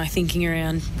correcting my thinking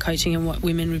around coaching and what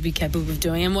women would be capable of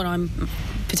doing and what I'm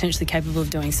potentially capable of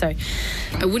doing. So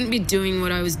I wouldn't be doing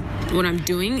what I'm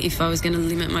doing if I was going to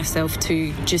limit myself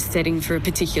to just setting for a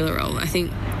particular role. I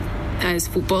think as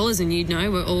footballers, and you'd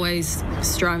know, we're always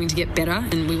striving to get better,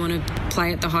 and we want to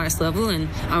play at the highest level, and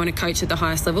I want to coach at the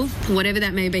highest level. Whatever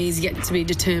that may be is yet to be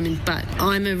determined, but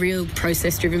I'm a real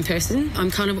process-driven person.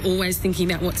 I'm kind of always thinking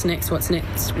about what's next,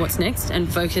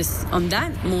 and focus on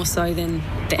that more so than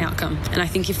the outcome. And I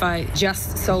think if I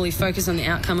just solely focus on the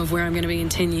outcome of where I'm going to be in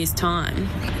 10 years' time,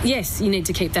 yes, you need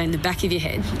to keep that in the back of your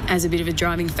head as a bit of a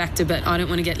driving factor, but I don't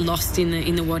want to get lost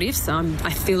in the what-ifs. I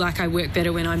feel like I work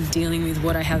better when I'm dealing with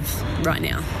what I have right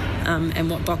now. And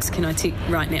what box can I tick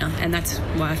right now, and that's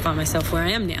why I find myself where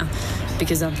I am now,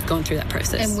 because I've gone through that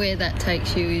process. And where that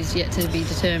takes you is yet to be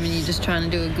determined. You're just trying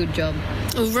to do a good job.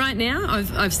 Well, right now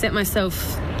I've set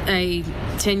myself a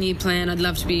 10-year plan. I'd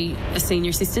love to be a senior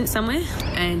assistant somewhere,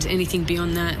 and anything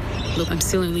beyond that, look, I'm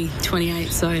still only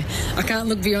 28, so I can't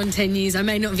look beyond 10 years. I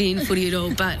may not be in footy at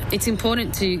all, but it's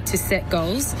important to set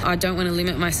goals. I don't want to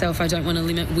limit myself. I don't want to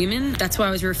limit women. That's why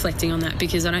I was reflecting on that,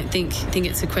 because I don't think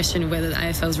it's a question of whether the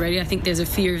AFL's ready. I think there's a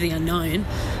fear of the unknown.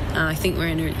 I think we're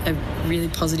in a really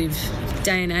positive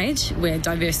day and age where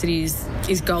diversity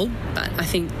is gold, but I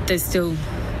think there's still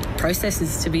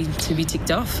processes to be ticked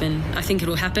off, and I think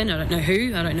it'll happen. I don't know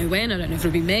who, I don't know when, I don't know if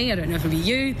it'll be me, I don't know if it'll be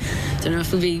you, I don't know if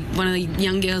it'll be one of the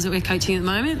young girls that we're coaching at the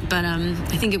moment, but I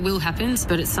think it will happen.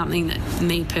 But it's something that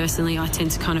me personally, I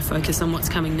tend to kind of focus on what's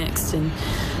coming next, and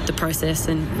the process,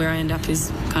 and where I end up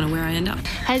is kind of where I end up.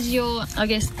 Has your, I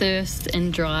guess, thirst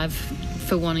and drive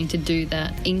for wanting to do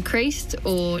that increased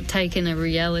or taken a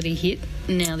reality hit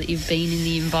now that you've been in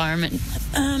the environment?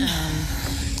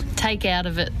 Take out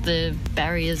of it the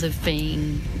barriers of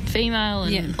being female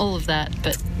and all of that,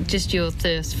 but just your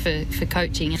thirst for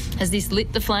coaching. Has this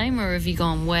lit the flame, or have you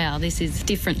gone, wow, this is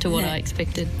different to what I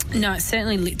expected? No, it's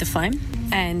certainly lit the flame,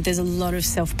 and there's a lot of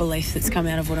self-belief that's come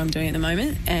out of what I'm doing at the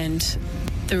moment, and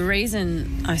the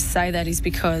reason I say that is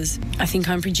because I think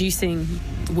I'm producing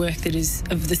work that is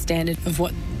of the standard of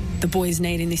what the boys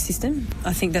need in this system.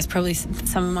 I think that's probably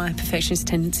some of my perfectionist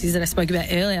tendencies that I spoke about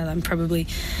earlier. I'm probably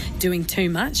doing too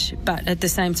much, but at the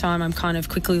same time I'm kind of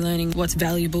quickly learning what's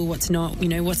valuable, what's not,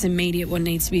 what's immediate, what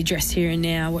needs to be addressed here and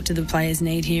now, what do the players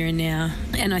need here and now.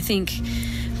 And I think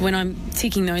when I'm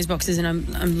ticking those boxes and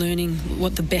I'm learning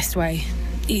what the best way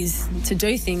is to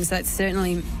do things, that's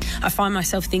certainly, I find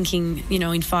myself thinking,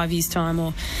 in 5 years' time,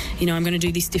 or, I'm going to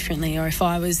do this differently, or if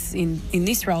I was in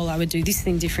this role, I would do this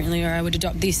thing differently, or I would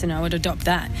adopt this and I would adopt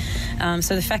that.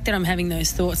 So the fact that I'm having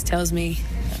those thoughts tells me,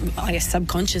 I guess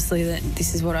subconsciously, that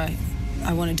this is what I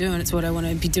want to do, and it's what I want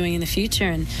to be doing in the future,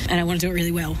 and I want to do it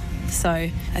really well. So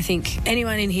I think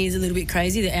anyone in here is a little bit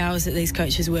crazy. The hours that these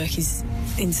coaches work is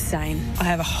insane. I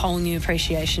have a whole new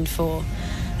appreciation for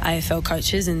AFL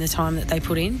coaches and the time that they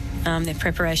put in. Their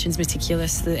preparation's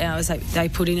meticulous. The hours they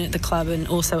put in at the club and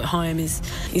also at home is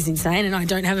insane. And I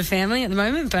don't have a family at the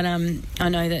moment, but I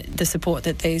know that the support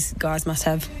that these guys must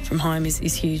have from home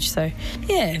is huge. So,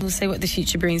 yeah, we'll see what the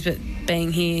future brings. But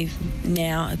being here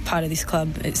now, a part of this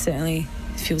club, it certainly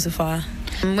fuels a fire.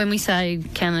 When we say,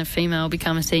 can a female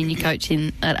become a senior coach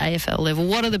at AFL level,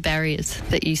 what are the barriers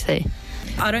that you see?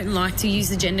 I don't like to use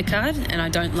the gender card, and I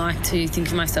don't like to think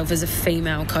of myself as a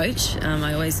female coach.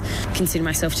 I always consider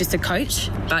myself just a coach,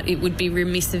 but it would be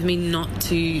remiss of me not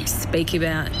to speak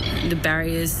about the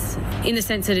barriers, in the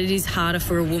sense that it is harder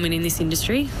for a woman in this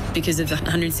industry because of the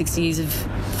 160 years of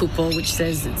football, which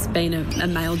says it's been a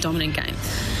male-dominant game.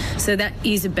 So that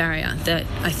is a barrier that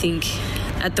I think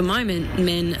at the moment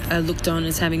men are looked on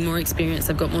as having more experience,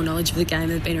 they've got more knowledge of the game,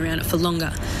 they've been around it for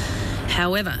longer.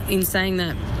 However, in saying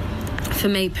that, for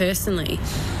me personally,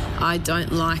 I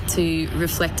don't like to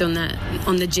reflect on that,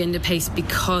 on the gender piece,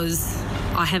 because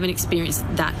I haven't experienced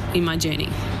that in my journey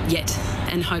yet,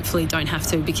 and hopefully don't have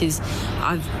to, because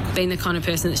I've been the kind of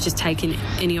person that's just taken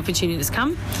any opportunity that's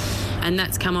come, and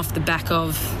that's come off the back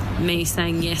of me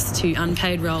saying yes to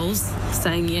unpaid roles,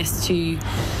 saying yes to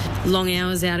long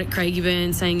hours out at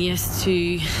Craigieburn, saying yes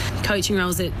to coaching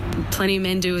roles that plenty of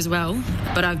men do as well.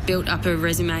 But I've built up a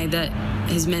resume that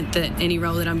has meant that any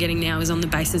role that I'm getting now is on the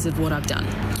basis of what I've done,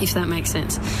 if that makes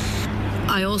sense.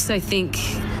 I also think,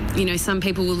 some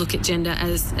people will look at gender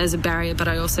as a barrier, but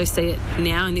I also see it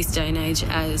now in this day and age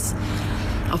as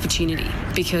opportunity,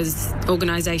 because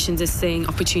organisations are seeing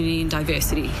opportunity and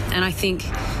diversity. And I think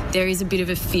there is a bit of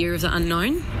a fear of the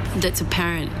unknown that's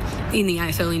apparent in the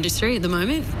AFL industry at the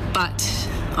moment, but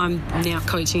I'm now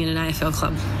coaching in an AFL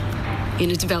club in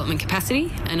a development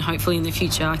capacity, and hopefully in the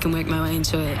future I can work my way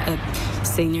into a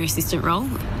senior assistant role.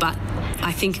 But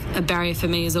I think a barrier for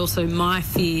me is also my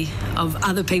fear of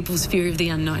other people's fear of the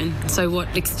unknown. So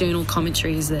what external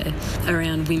commentary is there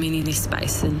around women in this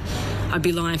space? And I'd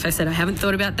be lying if I said I haven't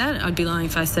thought about that. I'd be lying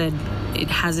if I said it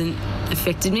hasn't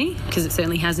affected me, because it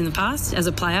certainly has in the past as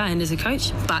a player and as a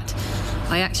coach. But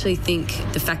I actually think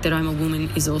the fact that I'm a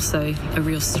woman is also a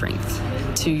real strength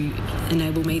to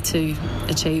enable me to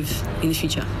achieve in the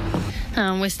future.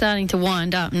 We're starting to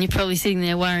wind up, and you're probably sitting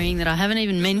there worrying that I haven't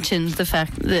even mentioned the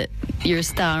fact that you're a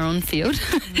star on field.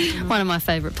 One of my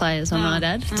favourite players, I might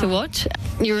add, to watch.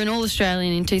 You were an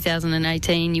All-Australian in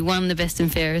 2018. You won the best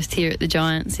and fairest here at the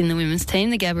Giants in the women's team,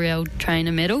 the Gabrielle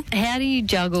Traynor medal. How do you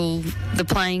juggle the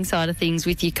playing side of things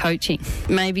with your coaching?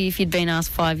 Maybe if you'd been asked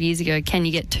 5 years ago, can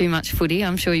you get too much footy?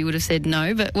 I'm sure you would have said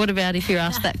no, but what about if you're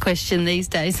asked that question these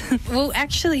days? Well,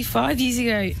 actually, 5 years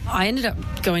ago, I ended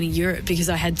up going to Europe because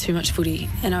I had too much footy,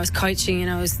 and I was coaching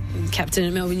and I was captain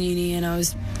at Melbourne Uni, and I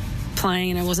was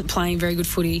playing and I wasn't playing very good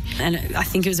footy, and I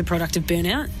think it was a product of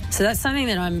burnout. So that's something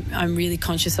that I'm really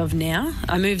conscious of now.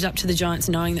 I moved up to the Giants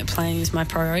knowing that playing was my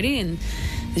priority, and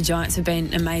the Giants have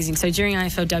been amazing. So during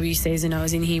AFLW season, I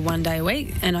was in here 1 day a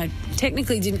week, and I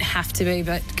technically didn't have to be,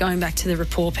 but going back to the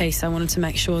rapport piece, I wanted to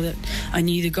make sure that I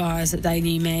knew the guys, that they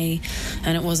knew me,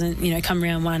 and it wasn't, come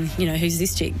round one, who's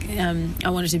this chick? I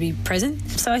wanted to be present.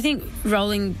 So I think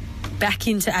rolling back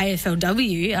into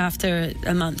AFLW after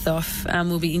a month off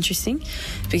will be interesting,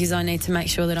 because I need to make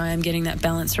sure that I am getting that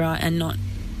balance right and not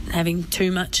having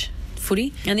too much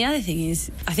footy. And the other thing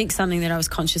is, I think something that I was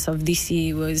conscious of this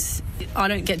year was I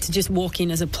don't get to just walk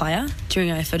in as a player during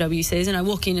AFLW season. I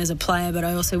walk in as a player, but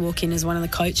I also walk in as one of the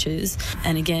coaches.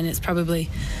 And again, it's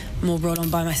probably more brought on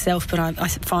by myself, but I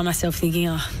find myself thinking,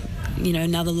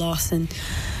 another loss, and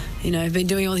I've been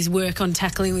doing all this work on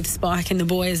tackling with Spike and the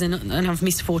boys, and I've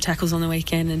missed 4 tackles on the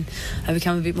weekend, and I've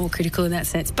become a bit more critical in that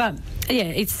sense. But, yeah,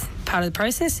 it's part of the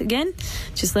process, again,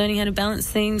 just learning how to balance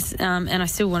things, and I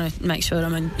still want to make sure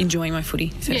that I'm enjoying my footy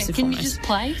first and foremost. Can you just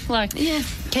play?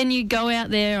 Can you go out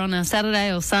there on a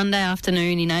Saturday or Sunday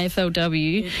afternoon in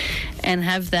AFLW and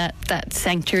have that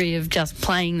sanctuary of just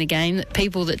playing the game that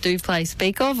people that do play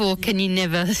speak of, or can you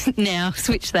never now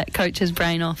switch that coach's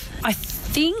brain off? I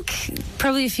think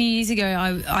probably a few years ago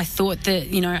I thought that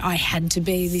I had to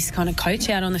be this kind of coach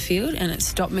out on the field, and it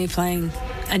stopped me playing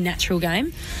a natural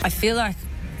game. I feel like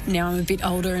now I'm a bit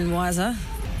older and wiser.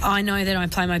 I know that I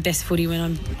play my best footy when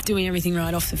I'm doing everything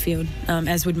right off the field,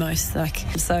 as would most.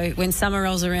 So when summer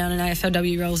rolls around and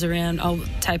AFLW rolls around, I'll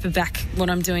taper back what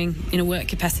I'm doing in a work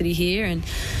capacity here, and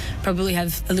probably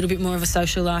have a little bit more of a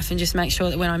social life, and just make sure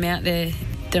that when I'm out there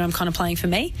that I'm kind of playing for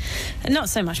me, and not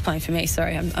so much playing for me.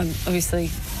 Sorry, I'm obviously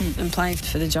I'm playing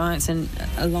for the Giants and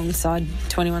alongside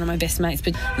 21 of my best mates,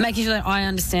 but making sure that I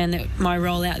understand that my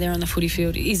role out there on the footy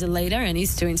field is a leader and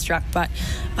is to instruct, but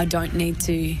I don't need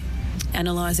to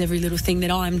analyse every little thing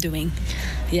that I'm doing.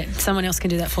 Yeah, someone else can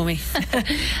do that for me.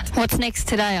 What's next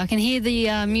today? I can hear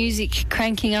the music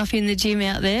cranking up in the gym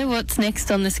out there. What's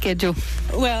next on the schedule?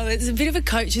 Well, there's a bit of a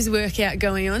coaches workout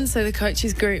going on. So the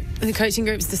coaching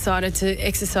group's decided to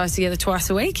exercise together twice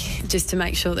a week, just to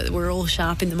make sure that we're all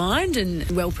sharp in the mind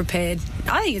and well prepared.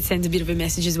 I think it sends a bit of a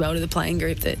message as well to the playing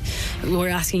group that we're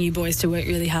asking you boys to work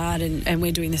really hard, and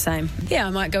we're doing the same. Yeah,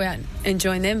 I might go out and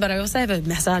join them, but I also have a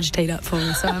massage teed up for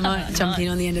me, so I might jump in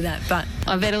on the end of that. But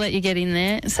I better let you get in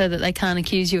there so that they can't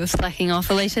accuse you of slacking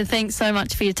off. Alicia, thanks so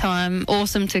much for your time.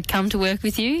 Awesome to come to work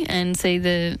with you and see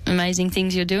the amazing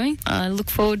things you're doing. I look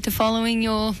forward to following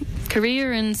your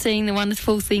career and seeing the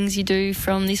wonderful things you do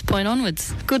from this point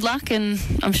onwards. Good luck, and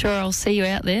I'm sure I'll see you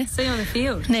out there. See you on the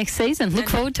field next season. Look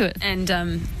forward to it. And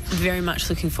very much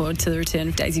looking forward to the return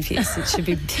of Daisy Pearce. It should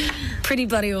be pretty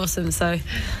bloody awesome. So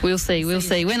we'll see.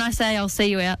 When I say I'll see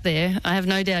you out there, I have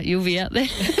no doubt you'll be out there.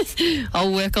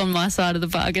 I'll work on my side of the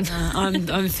bargain.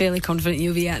 I'm fairly confident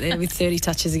you'll be out there with 30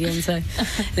 touches again. So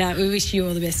we wish you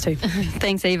all the best too.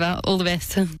 Thanks, Eva. All the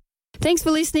best. Thanks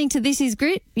for listening to This Is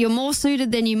Grit. You're more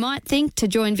suited than you might think to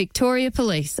join Victoria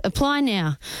Police. Apply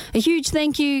now. A huge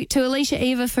thank you to Alicia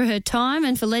Eva for her time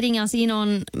and for letting us in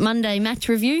on Monday Match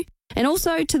Review, and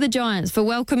also to the Giants for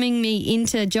welcoming me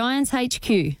into Giants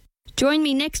HQ. Join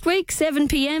me next week, 7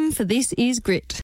 p.m, for This Is Grit.